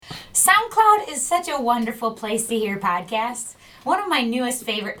SoundCloud is such a wonderful place to hear podcasts. One of my newest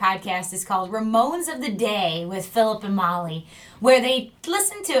favorite podcasts is called Ramones of the Day with Philip and Molly, where they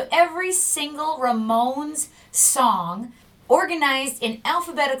listen to every single Ramones song organized in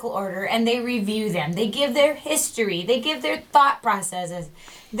alphabetical order, and they review them. They give their history. They give their thought processes.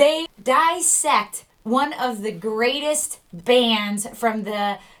 They dissect one of the greatest bands from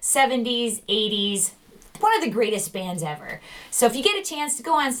the 70s, 80s, one of the greatest bands ever. So if you get a chance to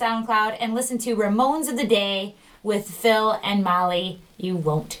go on SoundCloud and listen to Ramones of the Day with Phil and Molly, you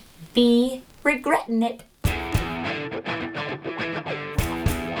won't be regretting it.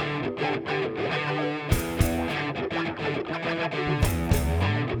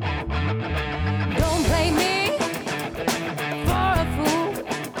 Don't play me for a fool.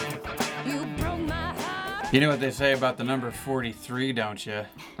 You broke my heart. You know what they say about the number 43, don't you?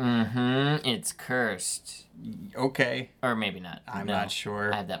 It's cursed. Okay. Or maybe not. I'm No, not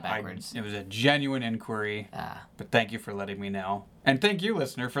sure. I had that backwards. It was a genuine inquiry. Ah. But thank you for letting me know. And thank you,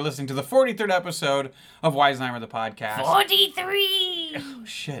 listener, for listening to the 43rd episode of Weisenheimer the Podcast. 43! Oh,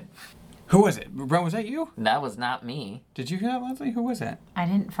 shit. Who was it? Brent, was that you? That was not me. Did you hear that, Leslie? Who was that? I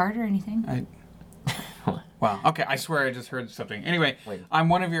didn't fart or anything. Wow. Okay, I swear I just heard something. Anyway, Wait. I'm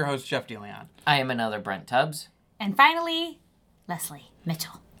one of your hosts, Jeff DeLeon. I am another Brent Tubbs. And finally, Leslie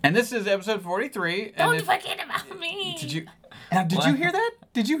Mitchell. And this is episode 43. Don't and forget about me! Did you hear that?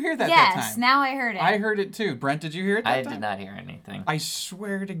 Did you hear that Yes, that time? now I heard it. I heard it too. Brent, did you hear it that I time? did not hear anything. I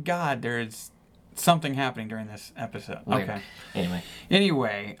swear to God, there's something happening during this episode. Weird. Okay.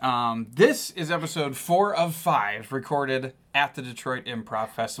 Anyway. This is episode 4 of 5 recorded at the Detroit Improv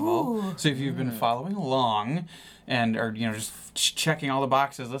Festival. Ooh. So if you've been following along and are just checking all the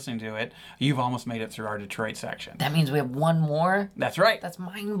boxes, listening to it, you've almost made it through our Detroit section. That means we have one more? That's right. That's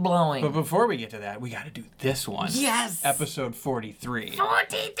mind-blowing. But before we get to that, we got to do this one. Yes! Episode 43.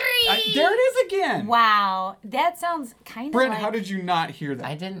 43! There it is again. Wow, that sounds kind of Brent, like... how did you not hear that?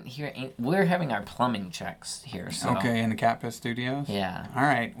 I didn't hear any... We're having our plumbing checks here, so... Okay, in the Cat Piss Studios? Yeah. All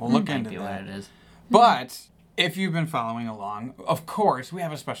right, we'll look Might into be that. what it is. But if you've been following along, of course, we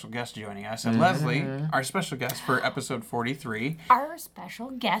have a special guest joining us. And Leslie, our special guest for episode 43. Our special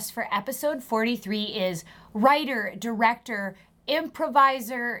guest for episode 43 is writer, director,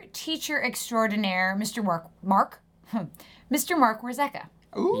 improviser, teacher extraordinaire, Mr. Marc Warzecha.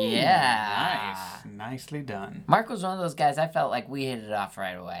 Ooh, Yeah. nice. Nicely done. Marc was one of those guys I felt like we hit it off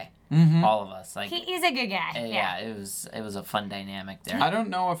right away. All of us. Like, He's a good guy. yeah, it was a fun dynamic there. I don't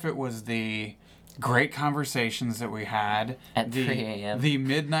know if it was the great conversations that we had At the, 3 a.m. the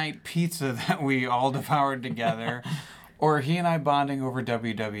midnight pizza that we all devoured together, or he and I bonding over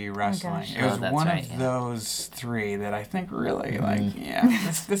WWE wrestling. gosh. It was that's one right, of yeah. those three that I think really,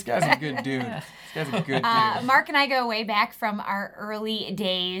 this guy's a good dude. This guy's a good dude. Marc and I go way back from our early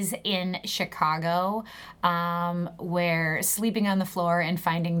days in Chicago, where sleeping on the floor and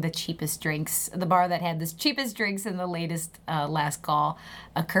finding the cheapest drinks, the bar that had the cheapest drinks in the latest last call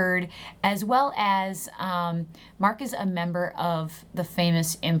occurred, as well as Marc is a member of the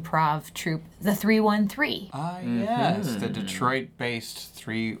famous improv troupe, the 313. Yes, the Detroit-based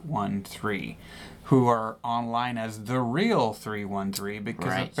 313, who are online as the real 313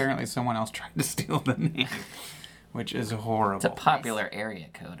 because Right. apparently someone else tried to steal the name, which is horrible. It's a popular area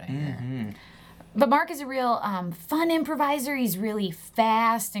code, I hear. But Marc is a real fun improviser. He's really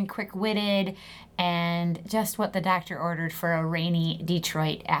fast and quick-witted, and just what the doctor ordered for a rainy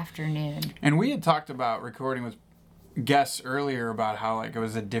Detroit afternoon. And we had talked about recording with guests earlier about how it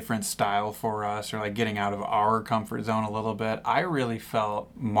was a different style for us, or getting out of our comfort zone a little bit. I really felt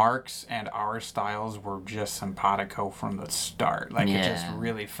Marc's and our styles were just simpatico from the start. It just Yeah.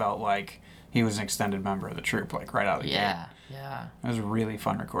 really felt like he was an extended member of the troupe, right out of the gate. Yeah. It was really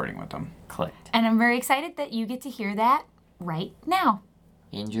fun recording with him. Clicked. And I'm very excited that you get to hear that right now.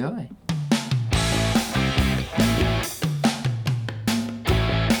 Enjoy.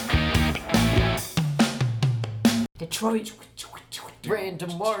 Detroit.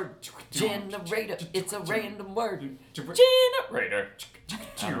 Random word generator. It's a random word generator. I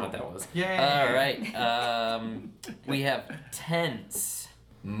don't know what that was. Yay. All right. We have tense,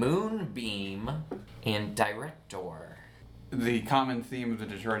 moonbeam, and director. The common theme of the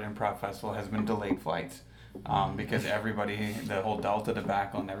Detroit Improv Festival has been delayed flights because everybody, the whole Delta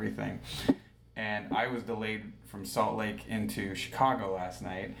debacle and everything. And I was delayed from Salt Lake into Chicago last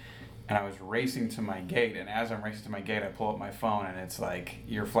night, and I was racing to my gate. And as I'm racing to my gate, I pull up my phone, and it's like,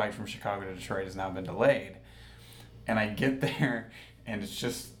 your flight from Chicago to Detroit has now been delayed. And I get there, And it's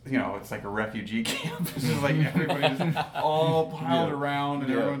just, it's like a refugee camp. It's just like everybody's all piled around,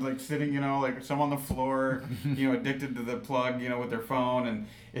 and everyone's like sitting, like some on the floor, addicted to the plug, with their phone, and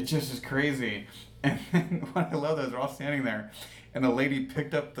it just is crazy. And then what I love is they're all standing there, and the lady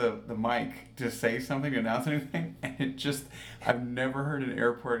picked up the mic to say something, to announce anything, and it just, I've never heard an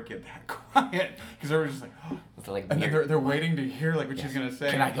airport get that quiet, because everyone's just like, oh. And they're waiting to hear like what she's gonna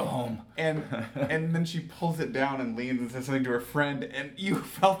say. Can I go home? And then she pulls it down and leans and says something to her friend, and you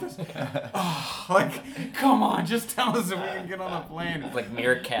felt this, come on, just tell us so we can get on the plane. Like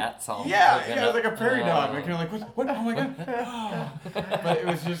meerkats all. Yeah, it was like a prairie dog. Like you're like, what? Oh my god. But it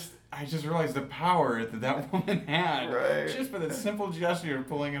was just, I just realized the power that woman had. Right. Just for the simple gesture of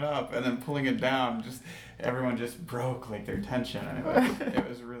pulling it up and then pulling it down. Just everyone just broke like their tension, and it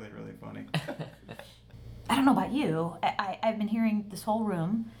was really, really funny. I don't know about you. I've been hearing this whole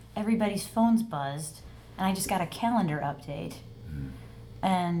room, everybody's phone's buzzed, and I just got a calendar update.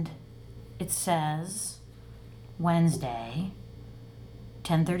 And it says Wednesday,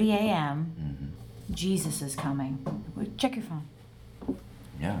 10:30 a.m., Jesus is coming. Check your phone.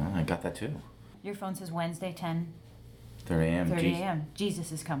 Yeah, I got that too. Your phone says Wednesday, 10:30 30 a.m. a.m.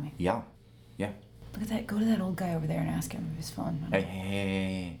 Jesus is coming. Yeah. Look at that. Go to that old guy over there and ask him his phone.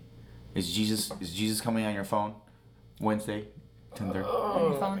 Hey. Is Jesus coming on your phone? Wednesday, 10:30.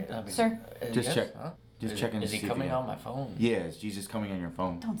 On your phone, sir? Just Yes, check. huh? Just checking to Is see he if coming you- on my phone? Yeah, is Jesus coming on your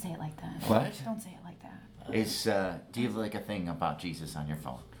phone? Don't say it like that. What? Don't say it like that. Is do you have like a thing about Jesus on your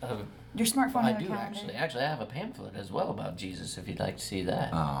phone? Your smartphone I has a do calendar? actually. Actually, I have a pamphlet as well about Jesus. If you'd like to see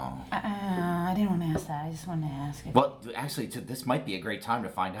that. Oh. I didn't want to ask that. I just wanted to ask it. Well, actually, this might be a great time to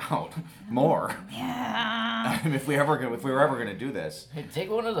find out more. Yeah. if we were ever gonna do this. Hey, take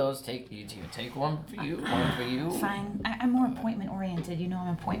one of those. Take one for you. One for you. Fine. I'm more appointment oriented. You know I'm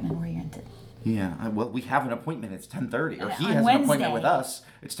appointment oriented. Yeah. Well, we have an appointment. It's 10:30, or he On has an appointment Wednesday. with us.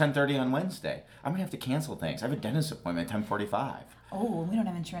 It's 10:30 on Wednesday. I'm gonna have to cancel things. I have a dentist appointment at 10:45. Oh, we don't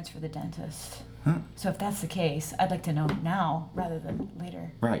have insurance for the dentist. So if that's the case, I'd like to know now rather than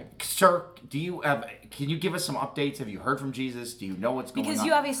later. Right, sir. Do you have? Can you give us some updates? Have you heard from Jesus? Do you know what's going on? Because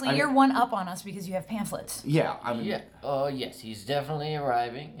you obviously, you're one up on us because you have pamphlets. Yeah. I mean. Yeah. Yes, he's definitely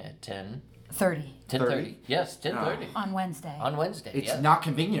arriving at 10. 30 10:30. Yes, 10:30. on Wednesday. On Wednesday. It's yes. not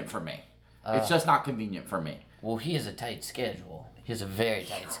convenient for me. It's just not convenient for me. Well, he has a tight schedule. He has a very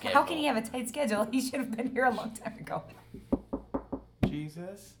tight schedule. How can he have a tight schedule? He should have been here a long time ago.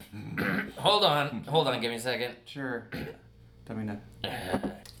 Jesus? Hold on. Give me a second. Sure. Don't mean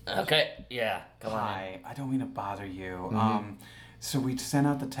to. Okay. Yeah. Come on. Hi, I don't mean to bother you. So we sent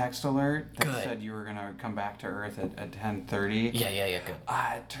out the text alert that Good. said you were gonna come back to Earth at 10:30. Yeah. Good.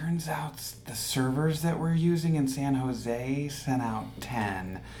 It turns out the servers that we're using in San Jose sent out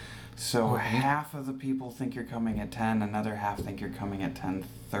 10. So half of the people think you're coming at 10, another half think you're coming at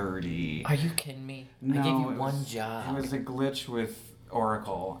 10:30. Are you kidding me? No, I gave you it one was- job. It was a glitch with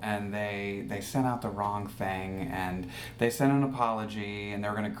Oracle, and they sent out the wrong thing, and they sent an apology, and they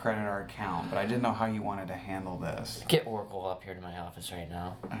were going to credit our account, but I didn't know how you wanted to handle this. Get Oracle up here to my office right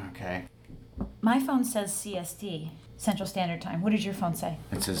now. Okay. My phone says CST, Central Standard Time. What does your phone say?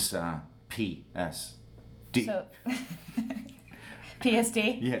 It says PSD. So,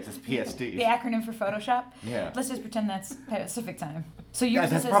 PSD? Yeah, it says PSD. The acronym for Photoshop? Yeah. Let's just pretend that's Pacific time. So yours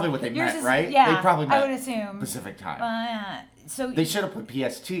That's is, probably what they yours meant, is, right? Yeah, They probably I meant would assume. Pacific time. So They should have put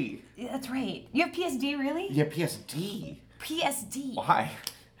PST. that's right. You have PSD, really? Yeah, PSD. PSD. Why?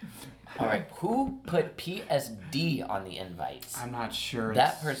 All right. Who put PSD on the invites? I'm not sure.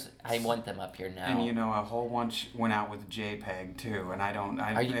 That it's- person. I want them up here now. And a whole bunch went out with JPEG too, and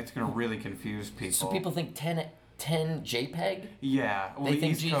it's going to really confuse people. So people think 10 JPEG? Yeah, well, They the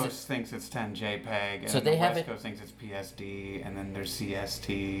think East Jesus- Coast thinks it's 10 JPEG, and So they the have West it- Coast thinks it's PSD, and then there's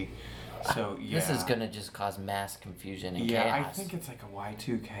CST. So yeah. This is gonna just cause mass confusion and Yeah, chaos. I think it's like a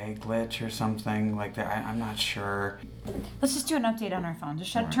Y2K glitch or something like that. I'm not sure. Let's just do an update on our phone.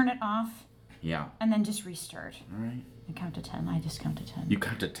 Just turn it off Yeah. and then just restart. All right. And count to 10. I just count to 10. You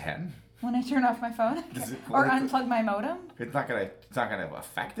count to 10? When I turn off my phone Does it- or unplug my modem, It's not gonna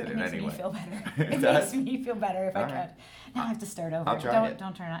affect it it in makes any me way. feel better. It It does? makes me feel better if I All could. right. Now I have to start over. I'll try it.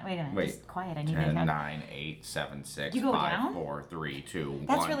 Don't turn on. Wait a minute. Wait. Just quiet. I need to 10, count. 9, 8, 7, 6, You go 5, down? 4, 3, 2,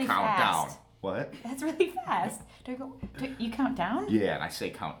 That's 1. really Countdown. fast. What? That's really fast. You count down? Yeah, and I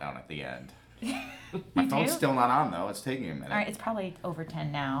say countdown at the end. You My phone's do? still not on though. It's taking a minute. All right, it's probably over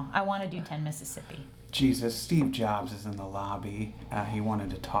 10 now. I want to do 10 Mississippi. Jesus, Steve Jobs is in the lobby. He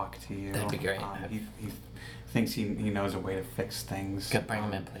wanted to talk to you. That'd be great. He thinks he knows a way to fix things. Good, bring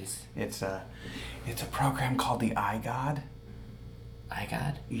him in, please. It's a program called the iGod.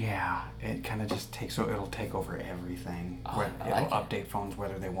 iGod? Yeah, it kind of just it'll take over everything. Oh, I It'll like update phones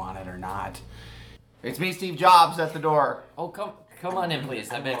whether they want it or not. It's me, Steve Jobs, at the door. Oh, come on in,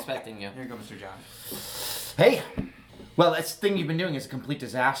 please. I've been expecting you. Here you go, Mr. Jobs. Hey. Well, this thing you've been doing is a complete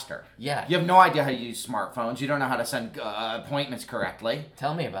disaster. Yeah. You have no idea how to use smartphones. You don't know how to send appointments correctly.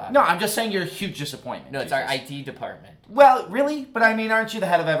 Tell me about it. No, I'm just saying you're a huge disappointment. No, it's our IT department. Well, really? But I mean, aren't you the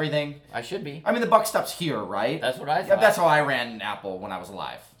head of everything? I should be. I mean, the buck stops here, right? That's what I Yeah, thought. that's how I ran Apple when I was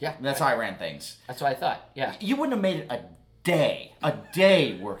alive. Yeah. That's how I ran things. That's what I thought. Yeah. You wouldn't have made it a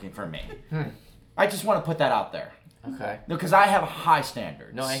day working for me. I just want to put that out there. Okay. No, because I have high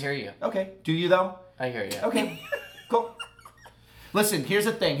standards. No, I hear you. Okay. Do you, though? I hear you. Okay. Cool. Listen, here's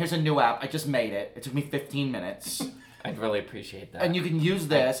the thing. Here's a new app. I just made it. It took me 15 minutes. I'd really appreciate that. And you can use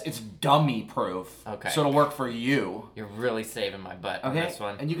this. It's dummy proof. Okay. So it'll work for you. You're really saving my butt on Okay? this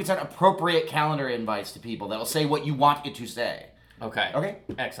one. And you can send appropriate calendar invites to people that'll say what you want it to say. Okay. Okay?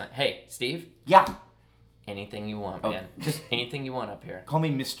 Excellent. Hey, Steve. Yeah. Anything you want, Oh. man. Just anything you want up here. Call me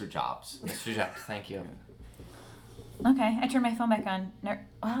Mr. Jobs. Mr. Jobs, thank you. Okay, I turned my phone back on.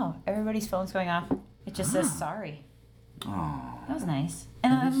 Wow, everybody's phone's going off. It just says sorry. Oh. That was nice.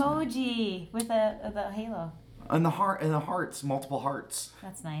 And an emoji with the halo. And the hearts, multiple hearts.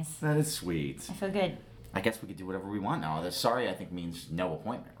 That's nice. That is sweet. I feel good. I guess we could do whatever we want now. The sorry, I think, means no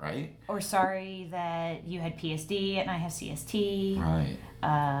appointment, right? Or sorry that you had PSD and I have CST. Right.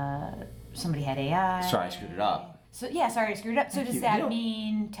 Somebody had AI. Sorry, I screwed it up. So yeah, sorry I screwed it up. So Thank does you. that You don't-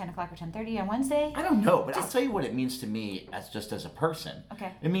 mean 10 o'clock or 10:30 on Wednesday? I don't know, but I'll tell you what it means to me as a person.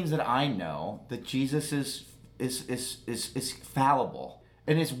 Okay. It means that I know that Jesus is fallible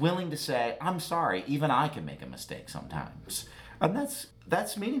and is willing to say, I'm sorry, even I can make a mistake sometimes. And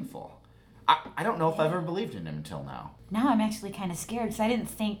that's meaningful. I don't know if I've ever believed in him until now. Now I'm actually kind of scared because I didn't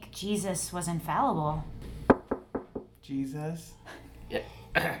think Jesus was infallible. Jesus? Yeah.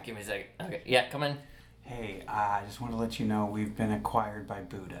 Give me a second. Okay. Yeah, come in. Hey, I just want to let you know we've been acquired by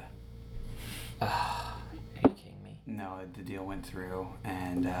Buddha. Are you kidding me? No, the deal went through,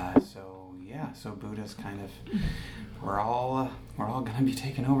 and so Buddha's kind of, we're all gonna be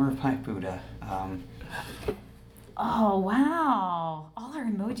taken over by Buddha. Oh wow! All our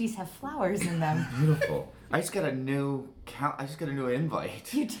emojis have flowers in them. Beautiful. I just got a new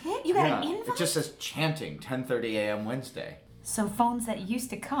invite. You did? You got an invite? It just says chanting 10:30 a.m. Wednesday. So phones that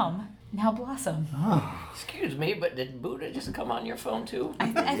used to come now blossom. Excuse me, but did Buddha just come on your phone too?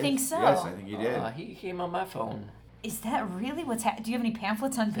 I think so. Yes, I think he did. He came on my phone. Is that really what's happening? Do you have any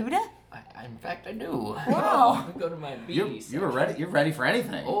pamphlets on Buddha? In fact, I do. Wow. Go to my B You were ready. You're ready for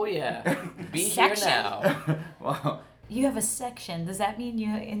anything. Oh yeah. Be here Section. now. Wow. You have a section. Does that mean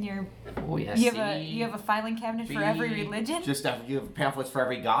you in your Oh yeah. you have a filing cabinet for every B. religion? You have pamphlets for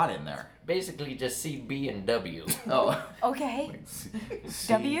every god in there. Basically just C, B, and W. Oh. Okay.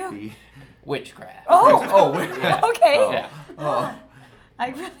 W? Witchcraft. Oh. Oh. Wait. Okay. Oh. Yeah. Oh.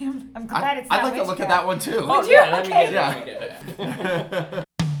 I'm glad it's not I'd like to look at that one too. Oh, you? yeah, let me Okay. get it. Let me get it.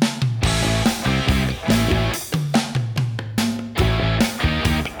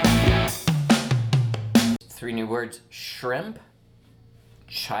 3 new words: shrimp,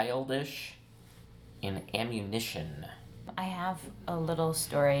 childish, and ammunition. I have a little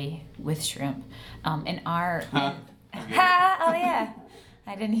story with shrimp. In our Huh? oh yeah,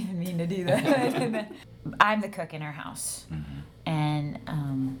 I didn't even mean to do that. I'm the cook in our house, and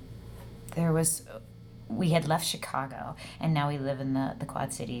we had left Chicago, and now we live in the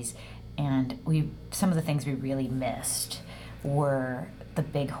Quad Cities, and some of the things we really missed were the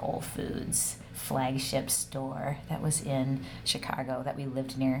big Whole Foods flagship store that was in Chicago that we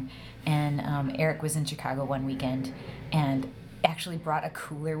lived near. And Eric was in Chicago one weekend and actually brought a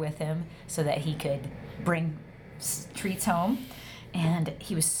cooler with him so that he could bring treats home. And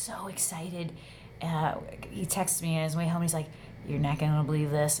he was so excited. He texted me on his way home. He's like, "You're not going to believe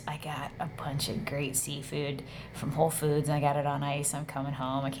this. I got a bunch of great seafood from Whole Foods and I got it on ice. I'm coming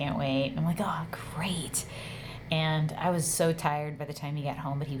home. I can't wait." And I'm like, "Oh, great." And I was so tired by the time he got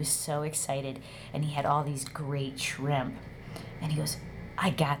home, but he was so excited, and he had all these great shrimp. And he goes, "I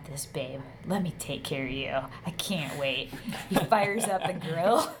got this, babe. Let me take care of you. I can't wait." He fires up the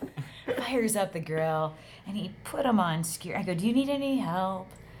grill, and he put them on skewer. I go, "Do you need any help?"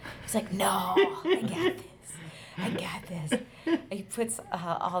 He's like, "No, I got this. He puts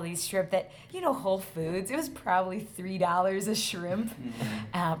all these shrimp that, Whole Foods, it was probably $3 a shrimp.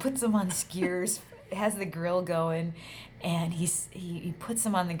 Puts them on skewers, has the grill going, and he puts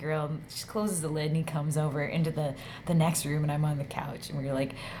them on the grill and just closes the lid, and he comes over into the next room, and I'm on the couch, and we're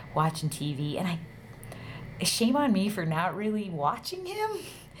like watching TV, and shame on me for not really watching him,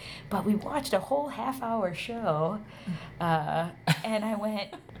 But we watched a whole half-hour show, and I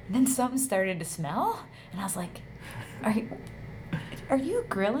went. Then something started to smell, and I was like, "Are you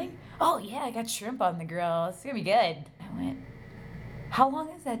grilling?" "Oh yeah, I got shrimp on the grill. It's gonna be good." I went, "How long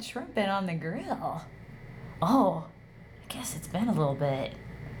has that shrimp been on the grill?" "Oh, I guess it's been a little bit."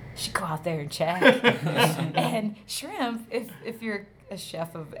 Should go out there and check. And shrimp, if you're a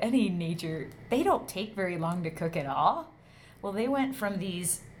chef of any nature, they don't take very long to cook at all. Well, they went from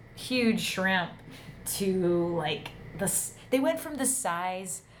these huge shrimp to like they went from the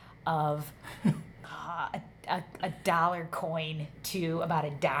size of a dollar coin to about a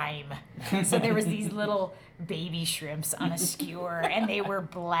dime. So there was these little baby shrimps on a skewer, and they were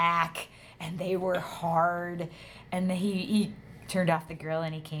black and they were hard. And he turned off the grill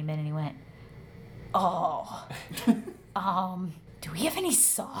and he came in and he went, "Oh, do we have any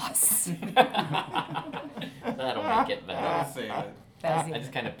sauce?" That'll make it better. I'll say it. That was I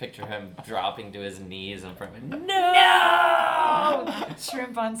just kind of picture him dropping to his knees in front of him. No!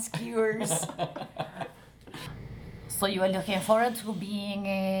 Shrimp on skewers. So you are looking forward to being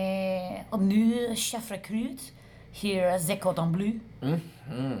a new chef recruit here at the Cordon Bleu?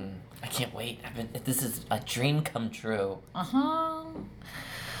 I can't wait. This is a dream come true. Uh-huh.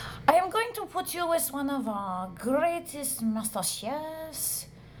 I am going to put you with one of our greatest master chefs,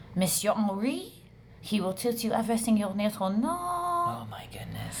 Monsieur Henri. He will teach you everything you need to know. Oh my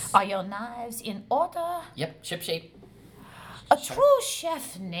goodness. Are your knives in order? Yep, ship shape. A true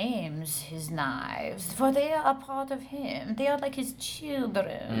chef names his knives, for they are a part of him. They are like his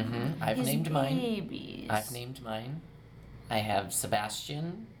children. I've his named mine. babies. I've named mine. I have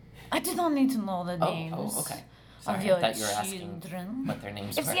Sebastian. I do not need to know the names. Oh, okay. Of Sorry, your I thought you were asking children. what their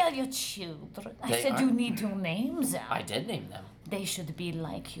names If were. they are your children, I They said are. you need to name them. I did name them. They should be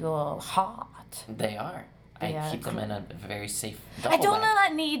like your heart. They are. They I are keep them in a very safe I duffel do bag.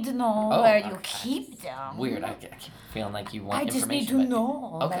 not need to know Oh, where you okay. keep them. Weird. I keep feeling like you want I just need information. to but-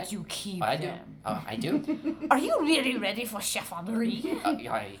 know Okay. that you keep I do. them. I do. Are you really ready for Chef Henri?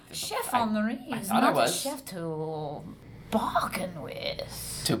 Chef Henri is thought I not a was. chef to bargain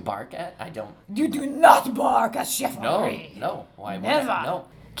with. To bark at? I don't. You do not bark at Chef No, Henri. no. Why would Never. I? No.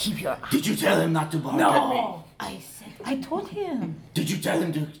 Keep your Did you tell him not to bark at me? No. I told him. Did you tell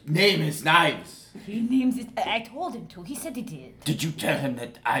him to name his knives? He names it. I told him to. He said he did. Did you tell him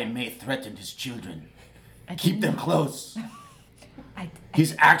that I may threaten his children? I Keep did them not- close. I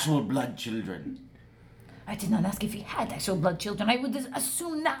His actual blood children. I did not ask if he had actual blood children. I would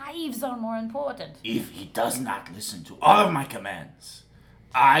assume knives are more important. If he does not listen to all of my commands,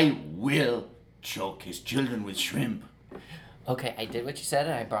 I will choke his children with shrimp. Okay, I did what you said,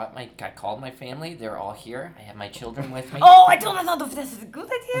 and I called my family. They're all here. I have my children with me. Oh, I don't know if this is a good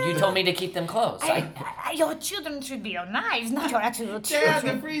idea. You told me to keep them close. Your children should be your knives, not your actual Dad, the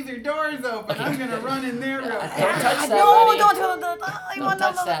children. freezer door's open. I'm gonna run in there real quick. Don't touch that, No, buddy. don't.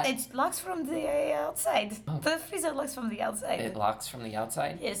 touch that. It locks from the outside. The freezer locks from the outside. It locks from the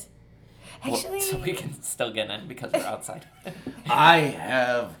outside. Yes. Well, Actually, so we can still get in because we're outside. I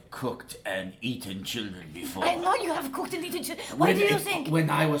have cooked and eaten children before. I know you have cooked and eaten children. What do you think? When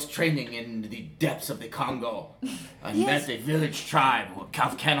I was training in the depths of the Congo, I Yes. met a village tribe who were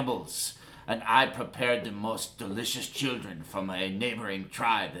cannibals, and I prepared the most delicious children from a neighboring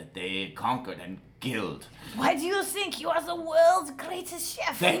tribe that they conquered and killed. Why do you think you are the world's greatest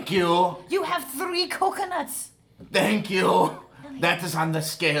chef? Thank you. You have 3 coconuts. Thank you. That is on the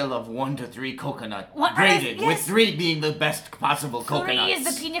scale of 1 to 3 coconut What? graded, Yes. with 3 being the best possible 3 coconuts. is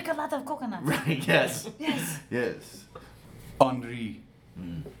the pina colada of coconuts. Right, yes. Yes. Yes. Henri,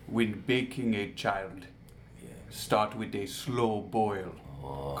 when baking a child, start with a slow boil,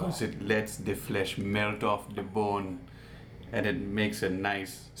 because it lets the flesh melt off the bone, and it makes a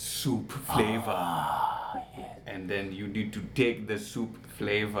nice soup flavor. And then you need to take the soup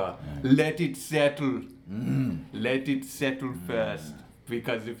flavor, let it settle. Let it settle first,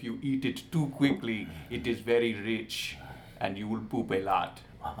 because if you eat it too quickly, it is very rich, and you will poop a lot.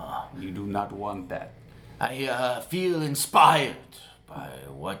 You do not want that. I feel inspired by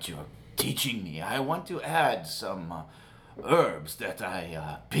what you're teaching me. I want to add some herbs that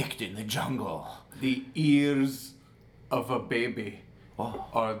I picked in the jungle. The ears of a baby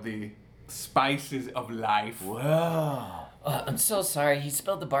are the spices of life. Wow. I'm so sorry. He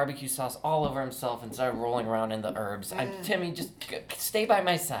spilled the barbecue sauce all over himself and started rolling around in the herbs. Timmy, just stay by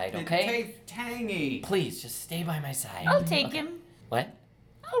my side, okay? It tastes tangy. Please, just stay by my side. I'll take him. What?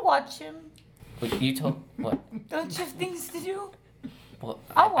 I'll watch him. What, you told what? Don't you have things to do? Well,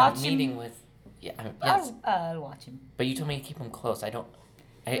 I'll watch I'm him. meeting with. Yeah, yes. I'll watch him. But you told me to keep him close. I don't.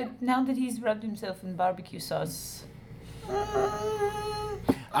 But now that he's rubbed himself in barbecue sauce.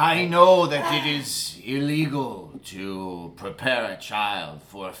 I know that it is illegal to prepare a child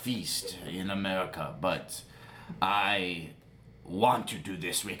for a feast in America, but I want to do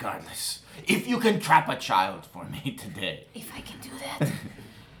this regardless. If you can trap a child for me today. If I can do that,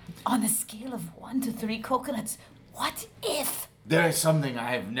 on a scale of 1 to 3 coconuts, what if? There is something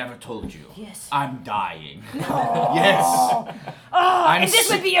I have never told you. Yes. I'm dying. No. Yes. I'm And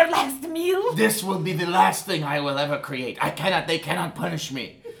this would be your last meal? This will be the last thing I will ever create. They cannot punish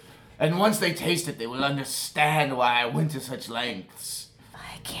me. And once they taste it, they will understand why I went to such lengths.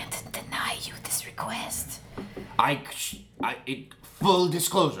 I can't deny you this request. Full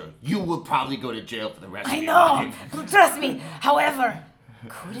disclosure, you will probably go to jail for the rest of your I life. know. Trust me. However,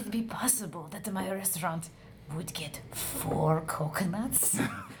 could it be possible that my restaurant would get 4 coconuts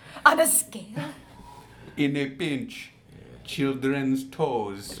on a scale? In a pinch, children's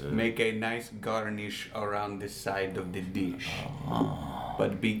toes make a nice garnish around the side of the dish.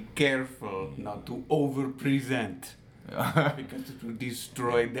 But be careful not to over-present, because it will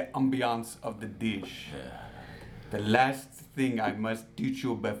destroy the ambiance of the dish. The last thing I must teach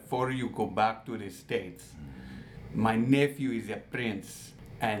you before you go back to the States. My nephew is a prince,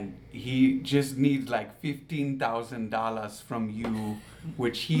 and he just needs like $15,000 from you,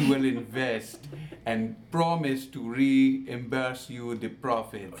 which he will invest and promise to reimburse you the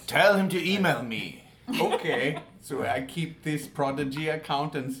profits. Tell him to email me. Okay, so I keep this Prodigy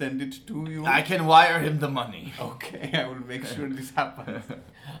account and send it to you? I can wire him the money. Okay, I will make sure this happens.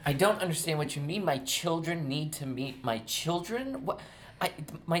 I don't understand what you mean. My children need to meet my children? What?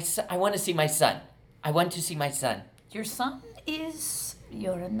 My son, I want to see my son. I want to see my son. Your son is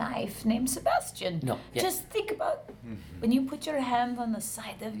your knife named Sebastian. No, yeah. Just think about when you put your hand on the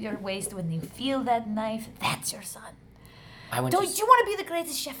side of your waist, when you feel that knife, that's your son. Don't you want to be the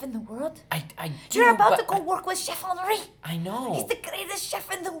greatest chef in the world? I do. You're about to but go work with Chef Henri. I know. He's the greatest chef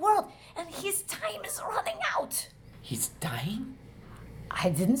in the world, and his time is running out. He's dying? I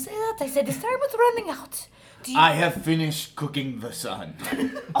didn't say that. I said his time was running out. I have finished cooking the son.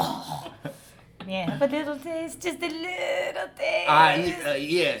 Yeah, but little taste, just a little taste.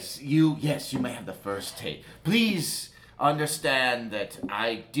 Yes, you may have the first taste. Please understand that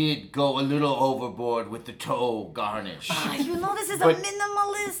I did go a little overboard with the toe garnish. You know this is But- a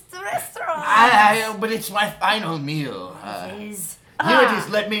minimalist restaurant. But it's my final meal. It is. Here it is.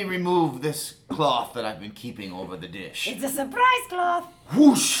 Let me remove this cloth that I've been keeping over the dish. It's a surprise cloth.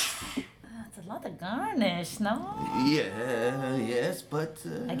 Whoosh! That's a lot of garnish, no? Yeah, yes, but...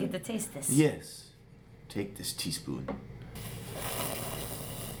 I get to taste this. Yes. Take this teaspoon.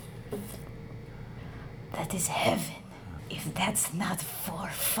 That is heaven. If that's not 4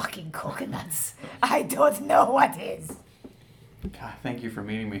 fucking coconuts, I don't know what is. God, thank you for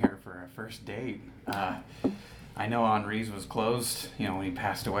meeting me here for a first date. I know Henri's was closed, when he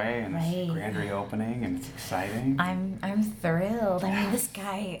passed away, and it's Right. a grand reopening, and it's exciting. I'm thrilled. I mean, this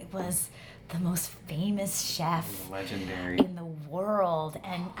guy was the most famous chef Legendary. in the world,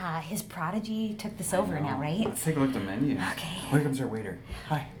 and his prodigy took this over now, right? Let's take a look at the menu. Okay. Here comes our waiter.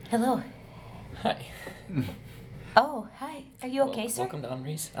 Hi. Hello. Hi. Oh, hi. Are you okay, sir? Welcome to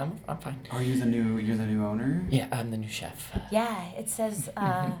Henri's. I'm fine. Are you the new owner? Yeah, I'm the new chef. Yeah, it says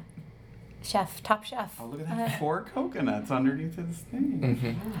chef, top chef. Oh, look at that. 4 coconuts underneath this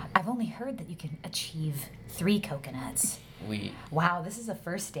thing. I've only heard that you can achieve 3 coconuts. Wow, this is a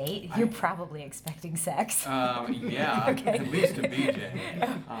first date. You're probably expecting sex. Yeah, Okay. at least a BJ.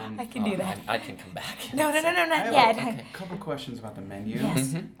 I can do that. I can come back. No, I not have yet. a couple questions about the menu.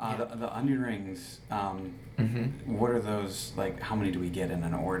 Yes. The onion rings, what are those, like, how many do we get in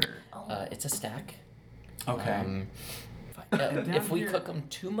an order? It's a stack. Okay. If we here- cook them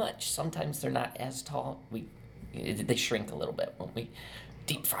too much, sometimes they're not as tall. They shrink a little bit when we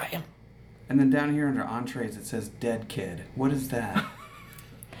deep fry them. And then down here under entrees it says dead kid. What is that?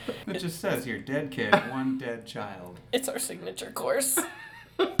 It just says here, dead kid, 1 dead child. It's our signature course.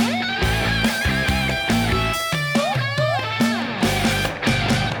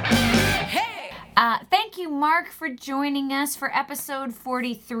 Thank you, Marc, for joining us for episode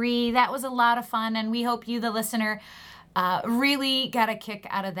 43. That was a lot of fun, and we hope you, the listener, really got a kick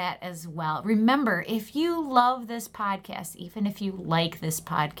out of that as well. Remember, if you love this podcast, even if you like this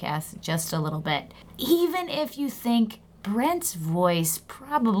podcast just a little bit, even if you think Brent's voice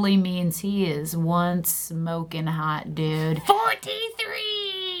probably means he is one smoking hot dude.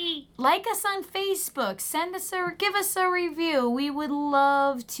 43! Like us on Facebook. Give us a review. We would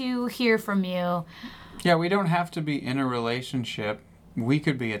love to hear from you. Yeah, we don't have to be in a relationship. We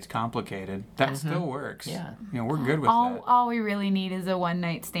could be It's Complicated. That still works. Yeah. We're good with that. All we really need is a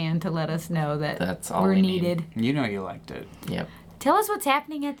one-night stand to let us know that That's all we're we need. needed. You know you liked it. Yep. Tell us what's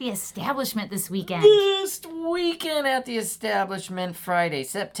happening at the establishment this weekend. This weekend at the establishment, Friday,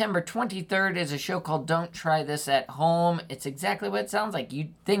 September 23rd, is a show called Don't Try This at Home. It's exactly what it sounds like.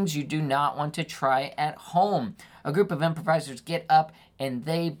 Things you do not want to try at home. A group of improvisers get up and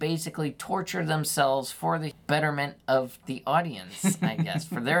they basically torture themselves for the betterment of the audience, I guess,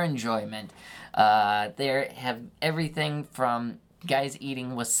 for their enjoyment. They have everything from guys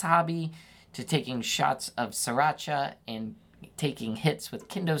eating wasabi to taking shots of sriracha and taking hits with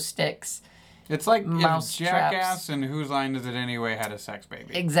kendo sticks. It's like Mouse if Jackass traps. and Whose Line Is It Anyway had a sex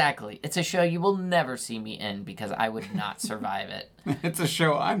baby. Exactly. It's a show you will never see me in because I would not survive it. It's a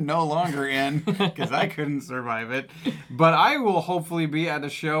show I'm no longer in because I couldn't survive it. But I will hopefully be at a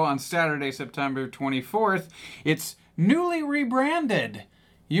show on Saturday, September 24th. It's newly rebranded.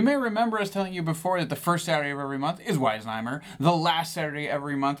 You may remember us telling you before that the first Saturday of every month is Weisenheimer. The last Saturday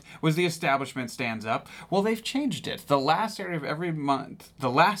every month was The Establishment Stands Up. Well, they've changed it. The last Saturday of every month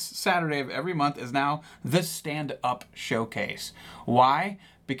is now the Stand Up Showcase. Why?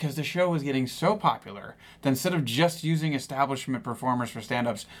 Because the show was getting so popular that instead of just using establishment performers for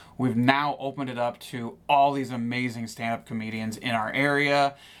stand-ups, we've now opened it up to all these amazing stand-up comedians in our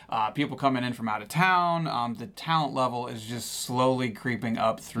area. People coming in from out of town. The talent level is just slowly creeping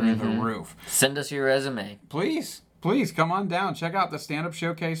up through the roof. Send us your resume. Please come on down. Check out the Stand-Up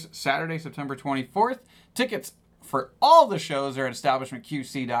Showcase Saturday, September 24th. Tickets for all the shows are at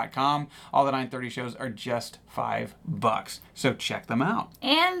establishmentqc.com. All the 9:30 shows are just $5. So check them out.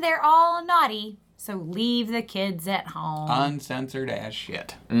 And they're all naughty, so leave the kids at home. Uncensored as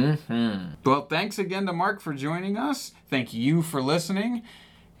shit. Well, thanks again to Marc for joining us. Thank you for listening.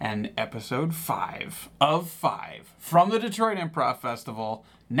 And episode 5 of 5 from the Detroit Improv Festival.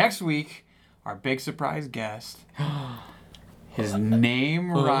 Next week, our big surprise guest. His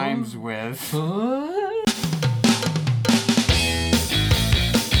name rhymes with...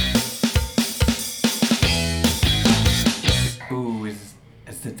 Ooh, is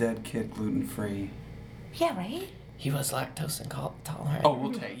the dead kid gluten-free? Yeah, right? He was lactose intolerant. Oh,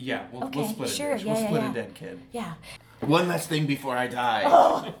 we'll split sure, it. yeah, We'll split yeah. a dead kid. Yeah. One last thing before I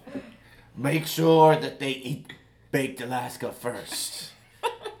die. Make sure that they eat baked Alaska first.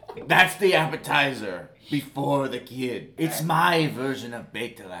 That's the appetizer before the kid. It's my version of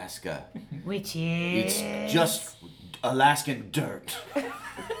baked Alaska. Which is... It's just Alaskan dirt.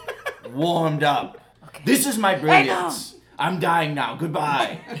 Warmed up. This is my brilliance. I'm dying now.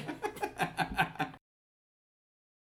 Goodbye.